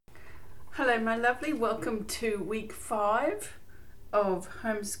Hello, my lovely. Welcome to week 5 of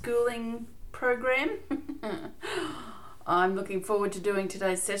homeschooling program. I'm looking forward to doing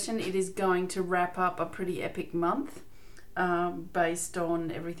today's session. It is going to wrap up a pretty epic month based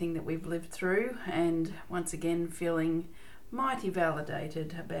on everything that we've lived through, and once again feeling mighty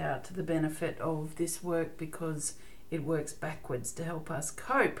validated about the benefit of this work because it works backwards to help us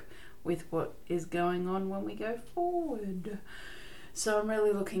cope with what is going on when we go forward. So I'm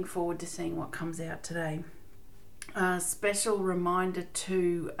really looking forward to seeing what comes out today. Special reminder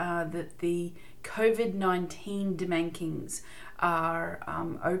too that the COVID-19 demankings are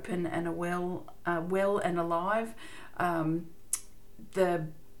open and well and alive. The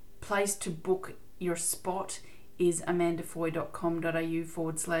place to book your spot is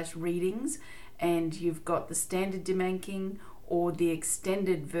amandafoy.com.au/readings, and you've got the standard demanking or the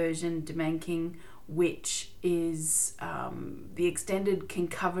extended version demanking, which is the extended can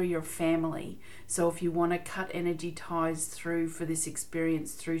cover your family. So if you want to cut energy ties through for this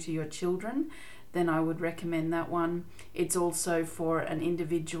experience through to your children, then I would recommend that one. It's also for an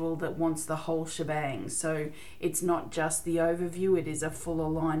individual that wants the whole shebang. So it's not just the overview, it is a full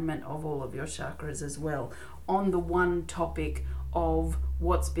alignment of all of your chakras as well on the one topic of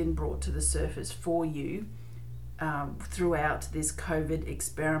what's been brought to the surface for you throughout this COVID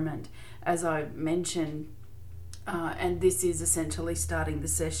experiment. As I mentioned, and this is essentially starting the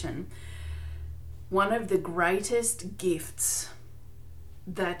session, one of the greatest gifts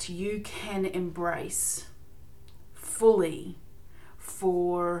that you can embrace fully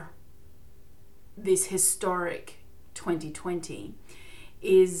for this historic 2020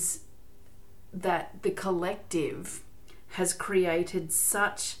 is that the collective has created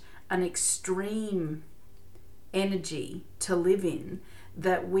such an extreme energy to live in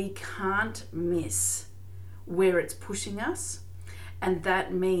that we can't miss where it's pushing us. And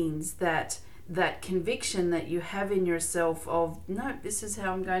that means that conviction that you have in yourself of, no, this is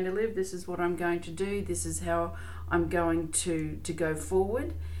how I'm going to live, this is what I'm going to do, this is how I'm going to go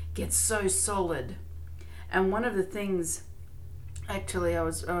forward, gets so solid. And one of the things, actually, I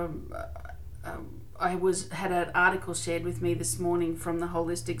had an article shared with me this morning from the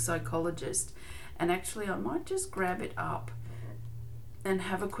holistic psychologist, and actually I might just grab it up and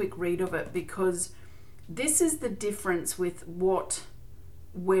have a quick read of it, because this is the difference with what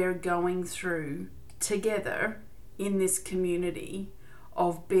we're going through together in this community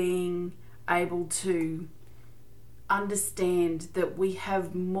of being able to understand that we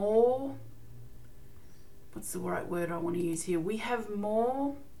have more, what's the right word I want to use here? We have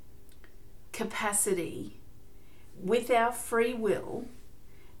more capacity with our free will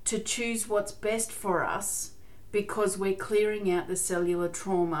to choose what's best for us, because we're clearing out the cellular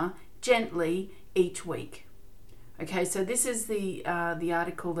trauma gently each week. Okay, so this is the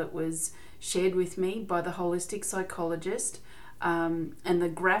article that was shared with me by the holistic psychologist, and the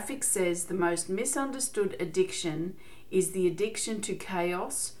graphic says the most misunderstood addiction is the addiction to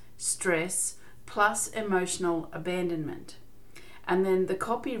chaos, stress, plus emotional abandonment. And then the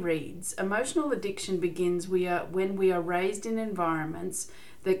copy reads, emotional addiction begins when we are raised in environments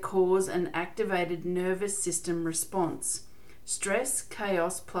that cause an activated nervous system response. Stress,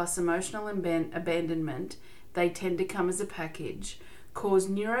 chaos, plus emotional abandonment, they tend to come as a package, cause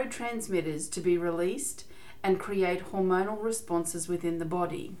neurotransmitters to be released and create hormonal responses within the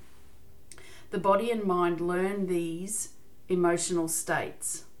body. The body and mind learn these emotional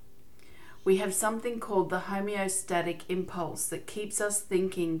states. We have something called the homeostatic impulse that keeps us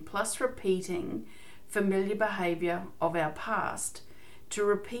thinking plus repeating familiar behavior of our past to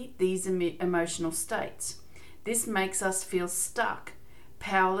repeat these emotional states. This makes us feel stuck,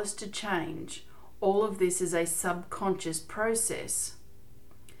 powerless to change. All of this is a subconscious process.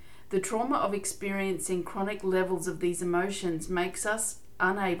 The trauma of experiencing chronic levels of these emotions makes us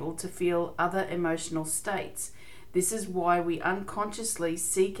unable to feel other emotional states. This is why we unconsciously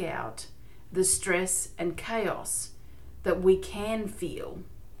seek out the stress and chaos that we can feel.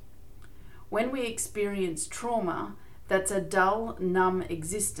 When we experience trauma, that's a dull, numb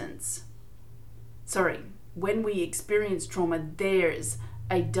existence. When we experience trauma, there's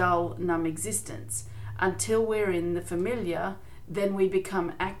a dull, numb existence. Until we're in the familiar, then we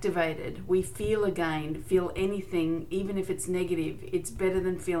become activated. We feel again, feel anything, even if it's negative. It's better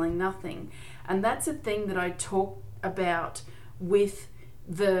than feeling nothing. And that's a thing that I talk about with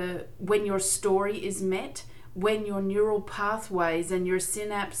when your story is met, when your neural pathways and your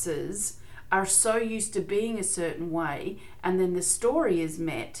synapses are so used to being a certain way, and then the story is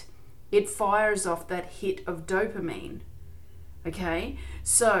met, it fires off that hit of dopamine. Okay,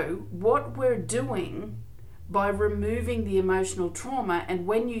 so what we're doing by removing the emotional trauma. And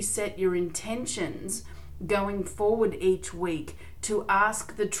when you set your intentions going forward each week to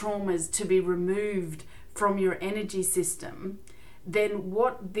ask the traumas to be removed from your energy system, then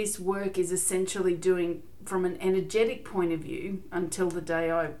what this work is essentially doing from an energetic point of view, until the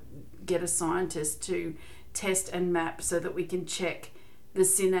day I get a scientist to test and map so that we can check the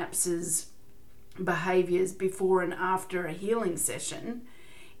synapses behaviors before and after a healing session,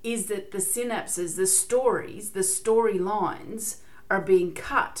 is that the synapses, the stories, the storylines are being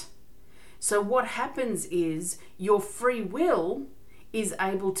cut. So what happens is your free will is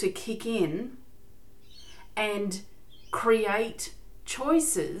able to kick in and create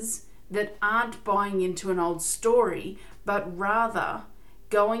choices that aren't buying into an old story, but rather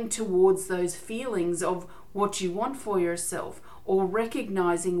going towards those feelings of what you want for yourself, or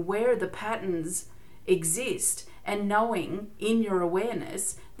recognizing where the patterns exist and knowing in your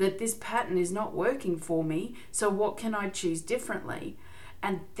awareness that this pattern is not working for me, so what can I choose differently?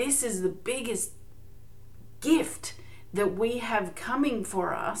 And this is the biggest gift that we have coming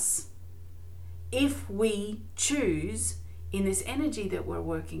for us if we choose in this energy that we're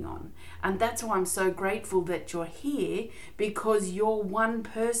working on. And that's why I'm so grateful that you're here, because your one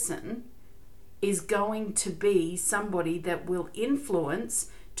person is going to be somebody that will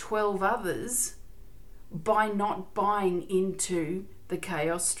influence 12 others by not buying into the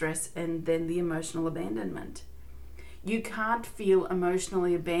chaos, stress, and then the emotional abandonment. You can't feel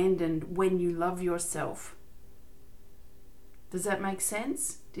emotionally abandoned when you love yourself. Does that make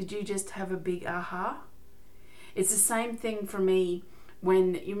sense? Did you just have a big aha? It's the same thing for me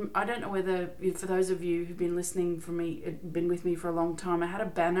when I don't know whether, for those of you who've been listening for me, been with me for a long time, I had a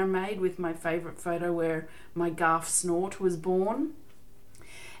banner made with my favourite photo where my Garth Snort was born.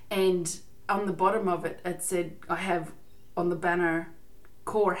 And on the bottom of it, it said, I have on the banner,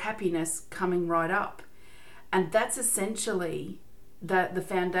 core happiness coming right up. And that's essentially the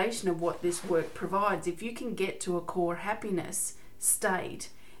foundation of what this work provides. If you can get to a core happiness state,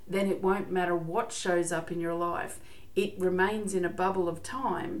 then it won't matter what shows up in your life. It remains in a bubble of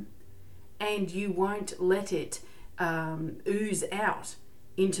time, and you won't let it ooze out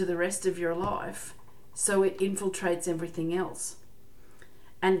into the rest of your life, so it infiltrates everything else.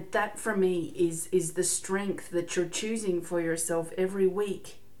 And that for me is the strength that you're choosing for yourself every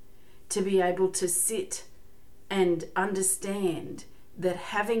week, to be able to sit and understand that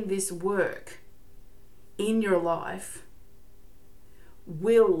having this work in your life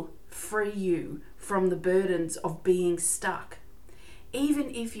will free you from the burdens of being stuck.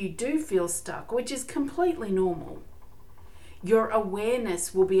 Even if you do feel stuck, which is completely normal, your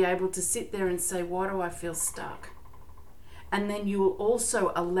awareness will be able to sit there and say, why do I feel stuck? And then you will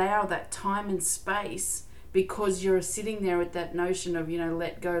also allow that time and space, because you're sitting there with that notion of,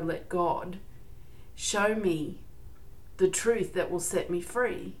 let go, let God. Show me the truth that will set me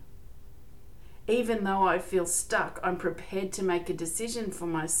free. Even though I feel stuck, I'm prepared to make a decision for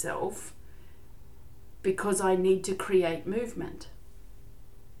myself, because I need to create movement.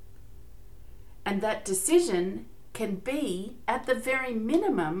 And that decision can be, at the very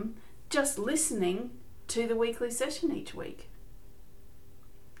minimum, just listening to the weekly session each week.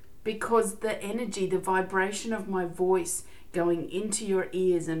 Because the energy, the vibration of my voice going into your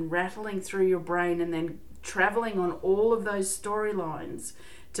ears and rattling through your brain, and then traveling on all of those storylines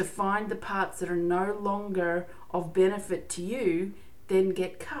to find the parts that are no longer of benefit to you, then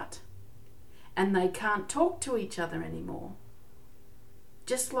get cut. And they can't talk to each other anymore.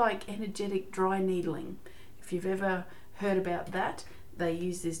 Just like energetic dry needling. If you've ever heard about that, they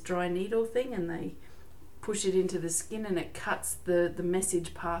use this dry needle thing and they push it into the skin, and it cuts the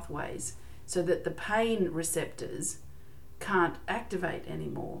message pathways so that the pain receptors can't activate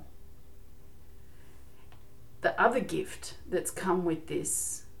anymore. The other gift that's come with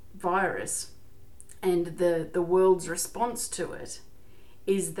this virus and the world's response to it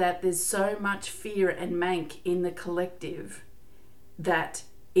is that there's so much fear and mank in the collective that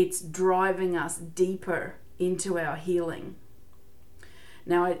it's driving us deeper into our healing.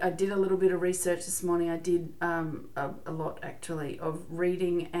 Now, I did a little bit of research this morning. I did a lot, actually, of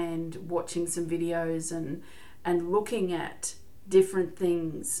reading and watching some videos and looking at different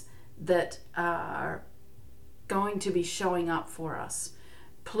things that are going to be showing up for us.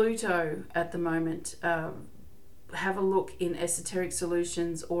 Pluto at the moment, have a look in Esoteric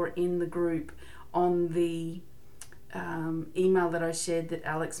Solutions or in the group on the email that I shared that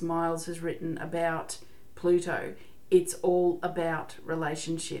Alex Miles has written about Pluto. It's all about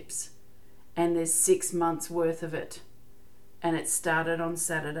relationships, and there's 6 months worth of it, and it started on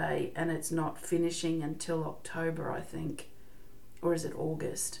Saturday and it's not finishing until October, I think, or is it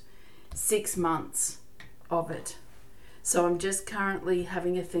August? 6 months of it. So I'm just currently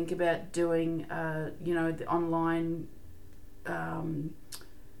having a think about doing, the online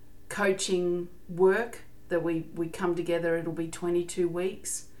coaching work that we come together. It'll be 22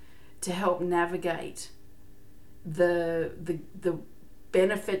 weeks to help navigate the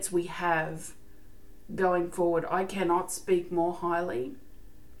benefits we have going forward. I cannot speak more highly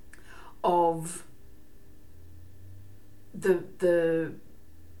of the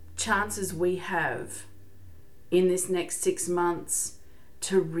chances we have in this next 6 months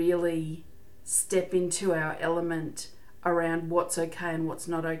to really step into our element around what's okay and what's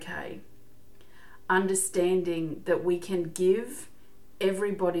not okay. Understanding that we can give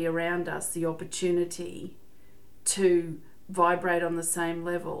everybody around us the opportunity to vibrate on the same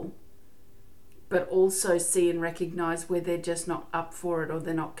level, but also see and recognize where they're just not up for it or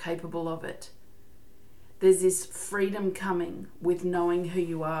they're not capable of it. There's this freedom coming with knowing who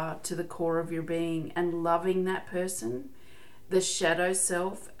you are to the core of your being and loving that person, the shadow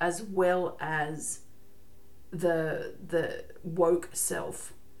self, as well as the woke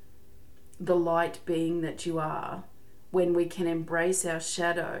self, the light being that you are, when we can embrace our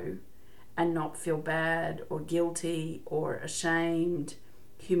shadow and not feel bad or guilty or ashamed,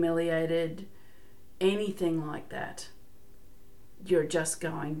 humiliated, anything like that. You're just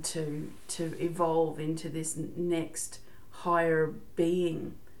going to evolve into this next higher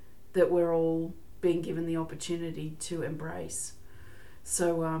being that we're all being given the opportunity to embrace.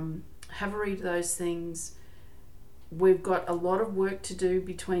 So have a read of those things. We've got a lot of work to do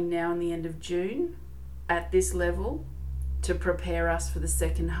between now and the end of June at this level to prepare us for the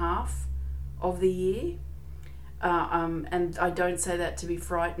second half of the year. And I don't say that to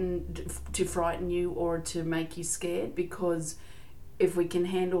frighten you or to make you scared, because if we can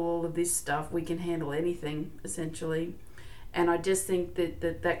handle all of this stuff, we can handle anything, essentially. And I just think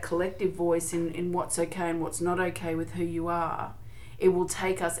that collective voice in what's okay and what's not okay with who you are, it will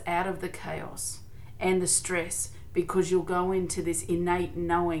take us out of the chaos and the stress, because you'll go into this innate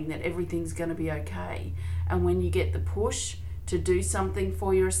knowing that everything's going to be okay. And when you get the push to do something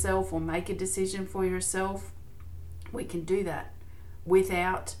for yourself or make a decision for yourself, we can do that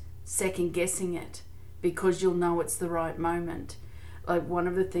without second guessing it, because you'll know it's the right moment. Like one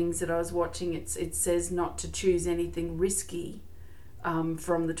of the things that I was watching, it says not to choose anything risky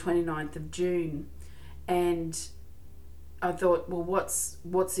from the 29th of June. And I thought, well, what's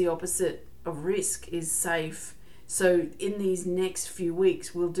the opposite of risk is safe. So in these next few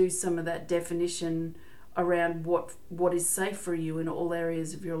weeks, we'll do some of that definition around what is safe for you in all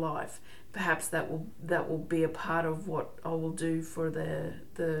areas of your life. Perhaps that will be a part of what I will do for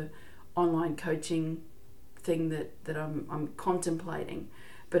the online coaching thing that I'm contemplating.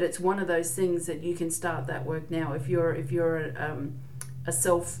 But it's one of those things that you can start that work now. If you're a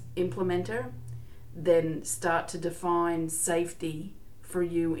self-implementer, then start to define safety for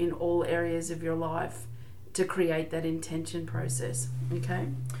you in all areas of your life to create that intention process. Okay,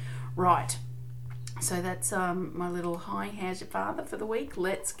 right. So that's my little hi, how's your father for the week.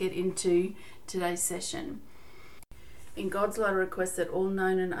 Let's get into today's session. In God's light, I request that all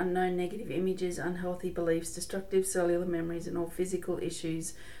known and unknown negative images, unhealthy beliefs, destructive cellular memories, and all physical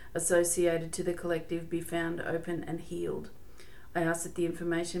issues associated to the collective be found open and healed. I ask that the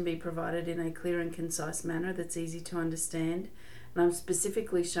information be provided in a clear and concise manner that's easy to understand, and I'm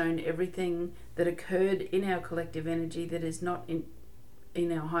specifically shown everything that occurred in our collective energy that is not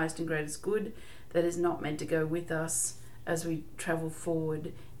in our highest and greatest good, that is not meant to go with us as we travel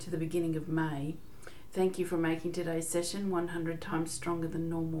forward to the beginning of May. Thank you for making today's session 100 times stronger than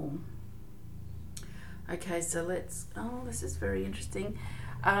normal. Okay, so this is very interesting.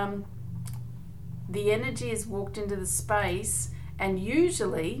 The energy has walked into the space, and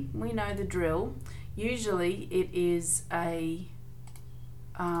usually, we know the drill, usually it is a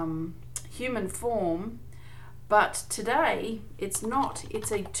human form, but today it's not.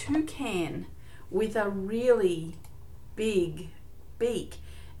 It's a toucan with a really big beak.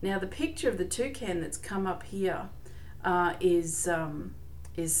 Now the picture of the toucan that's come up here is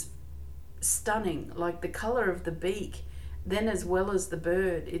stunning. Like the color of the beak, then as well as the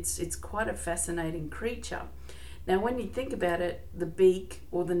bird, it's quite a fascinating creature. Now when you think about it, the beak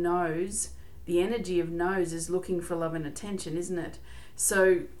or the nose, the energy of nose is looking for love and attention, isn't it?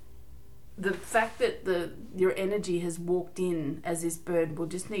 So the fact that your energy has walked in as this bird, we'll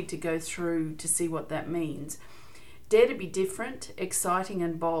just need to go through to see what that means. Dare to be different, exciting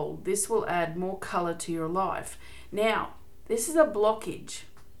and bold. This will add more color to your life. Now, this is a blockage.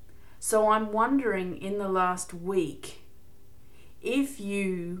 So I'm wondering in the last week if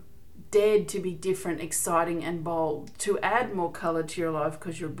you dared to be different, exciting and bold, to add more colour to your life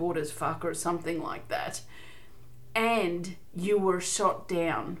because you're bored as fuck or something like that, and you were shot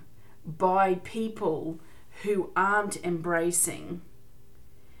down by people who aren't embracing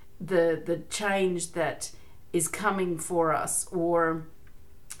the change that is coming for us, or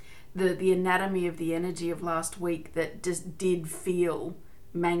the anatomy of the energy of last week that just did feel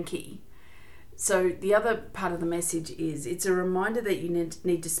manky. So the other part of the message is it's a reminder that you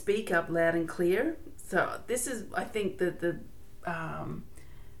need to speak up loud and clear. So this is, I think, the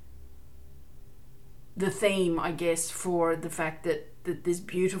theme, I guess, for the fact that this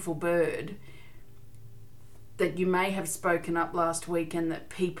beautiful bird, that you may have spoken up last week and that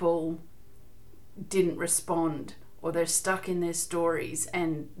people didn't respond, or they're stuck in their stories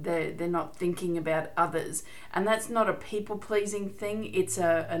and they're not thinking about others. And that's not a people-pleasing thing. It's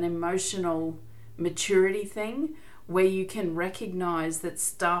an emotional maturity thing where you can recognize that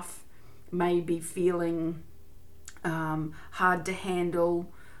stuff may be feeling hard to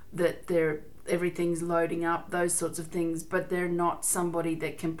handle, that everything's loading up, those sorts of things, but they're not somebody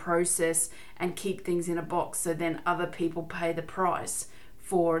that can process and keep things in a box, so then other people pay the price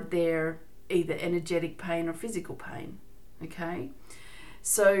for their either energetic pain or physical pain. Okay,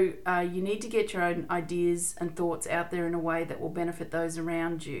 so you need to get your own ideas and thoughts out there in a way that will benefit those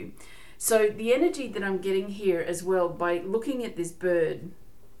around you. So the energy that I'm getting here as well by looking at this bird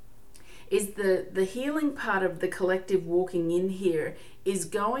is the healing part of the collective walking in here is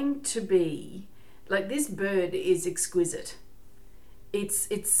going to be, like, this bird is exquisite. It's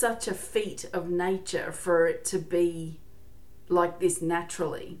such a feat of nature for it to be like this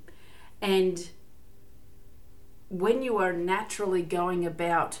naturally. And when you are naturally going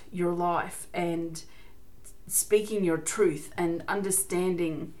about your life and speaking your truth and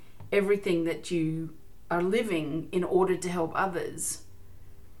understanding everything that you are living in order to help others,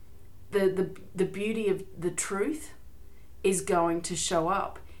 the beauty of the truth is going to show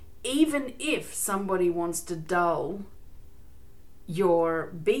up, even if somebody wants to dull your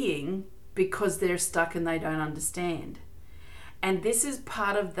being because they're stuck and they don't understand. And this is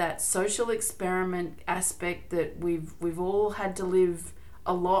part of that social experiment aspect that we've all had to live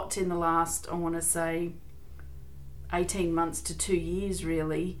a lot in the last, I want to say, 18 months to 2 years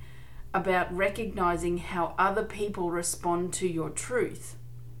really, about recognizing how other people respond to your truth.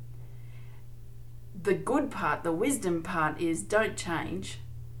 The good part, the wisdom part is don't change.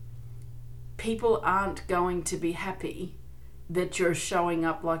 People aren't going to be happy that you're showing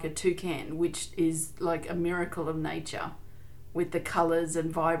up like a toucan, which is like a miracle of nature with the colours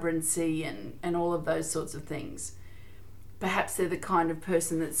and vibrancy and all of those sorts of things. Perhaps they're the kind of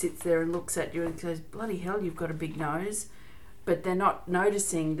person that sits there and looks at you and goes, bloody hell, you've got a big nose. But they're not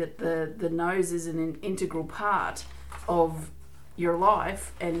noticing that the nose is an integral part of your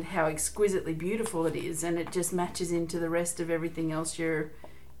life and how exquisitely beautiful it is, and it just matches into the rest of everything else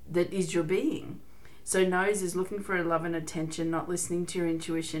that is your being. So nose is looking for love and attention, not listening to your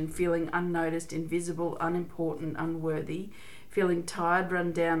intuition, feeling unnoticed, invisible, unimportant, unworthy, feeling tired,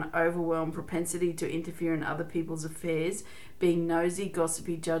 run down, overwhelmed, propensity to interfere in other people's affairs, being nosy,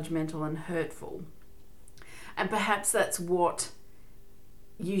 gossipy, judgmental and hurtful. And perhaps that's what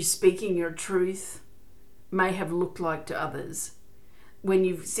you speaking your truth may have looked like to others. When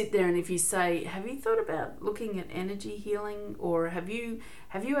you sit there and if you say, have you thought about looking at energy healing? Or have you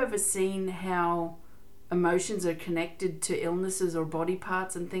ever seen how emotions are connected to illnesses or body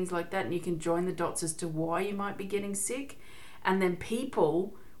parts and things like that? And you can join the dots as to why you might be getting sick. And then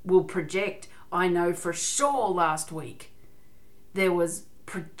people will project, I know for sure last week there was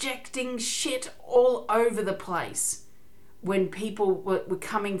projecting shit all over the place when people were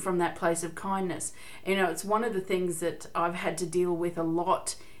coming from that place of kindness. You know, it's one of the things that I've had to deal with a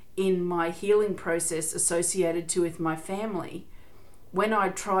lot in my healing process associated to with my family. When I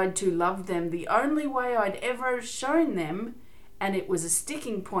tried to love them the only way I'd ever shown them, and it was a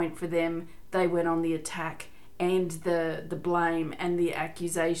sticking point for them, they went on the attack and the blame and the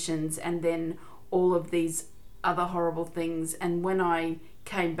accusations and then all of these other horrible things. And when I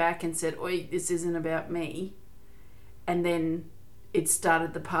came back and said, oi, this isn't about me, and then it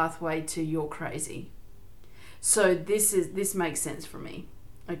started the pathway to you're crazy. So this makes sense for me.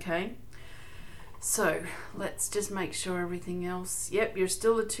 Okay, so let's just make sure everything else, yep, you're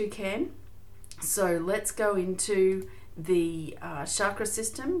still a toucan. So let's go into the chakra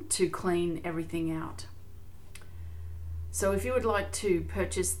system to clean everything out. So if you would like to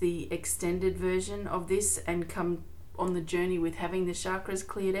purchase the extended version of this and come on the journey with having the chakras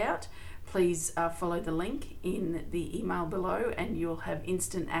cleared out, please follow the link in the email below and you'll have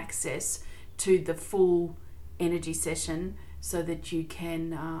instant access to the full energy session so that you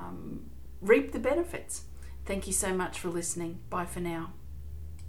can reap the benefits. Thank you so much for listening. Bye for now.